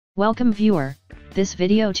Welcome viewer, this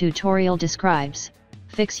video tutorial describes,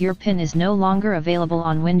 fix your pin is no longer available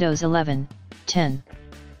on Windows 11, 10.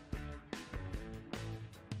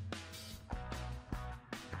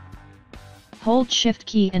 Hold Shift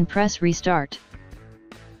key and press Restart.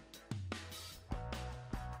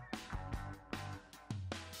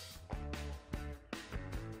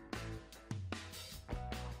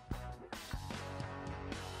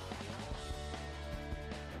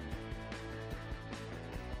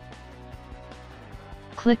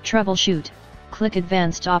 Click Troubleshoot, click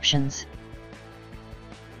Advanced Options.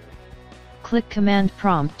 Click Command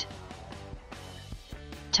Prompt.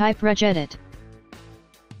 Type Regedit.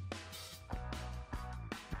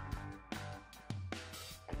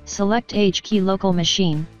 Select HKey Local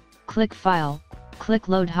Machine, click File, click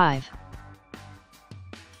Load Hive.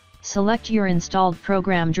 Select your installed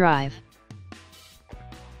program drive.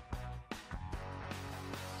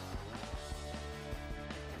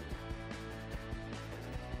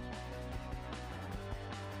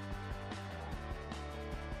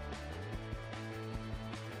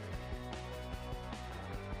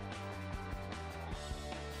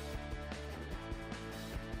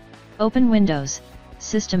 Open Windows,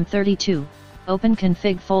 System 32, open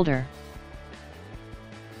Config folder.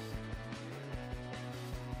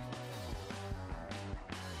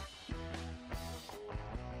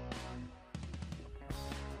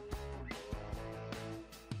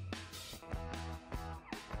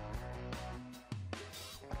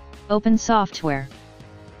 Open Software.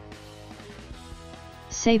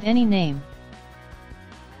 Save any name.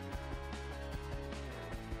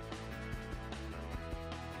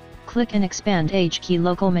 Click and expand HKey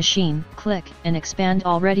Local Machine, click and expand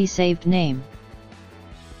already saved name.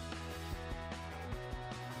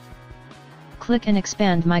 Click and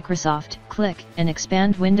expand Microsoft, click and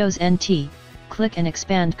expand Windows NT, click and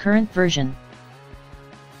expand current version.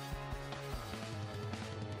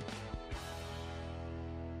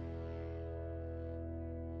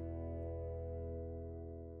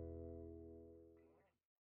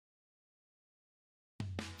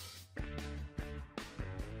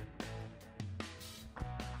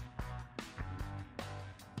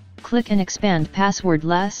 Click and expand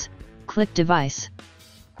passwordless, click Device.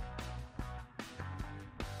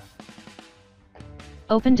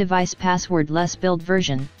 Open Device passwordless build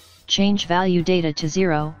version, change value data to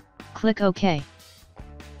 0, click OK.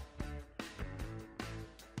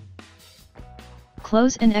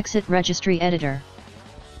 Close and exit Registry Editor.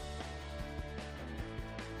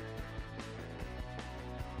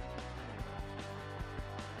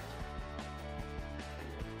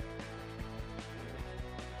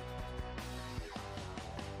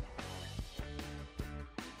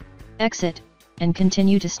 Exit, and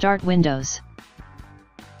continue to start Windows.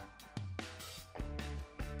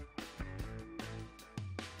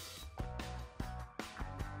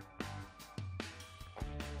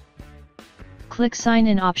 Click Sign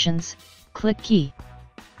In Options, click Key.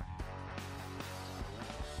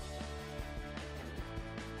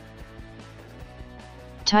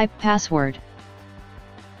 Type password.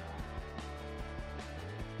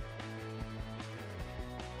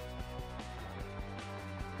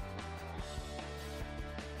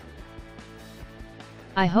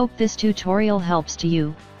 I hope this tutorial helps to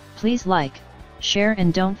you. Please like, share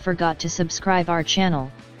and don't forget to subscribe our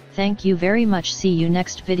channel. Thank you very much. See you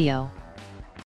next video.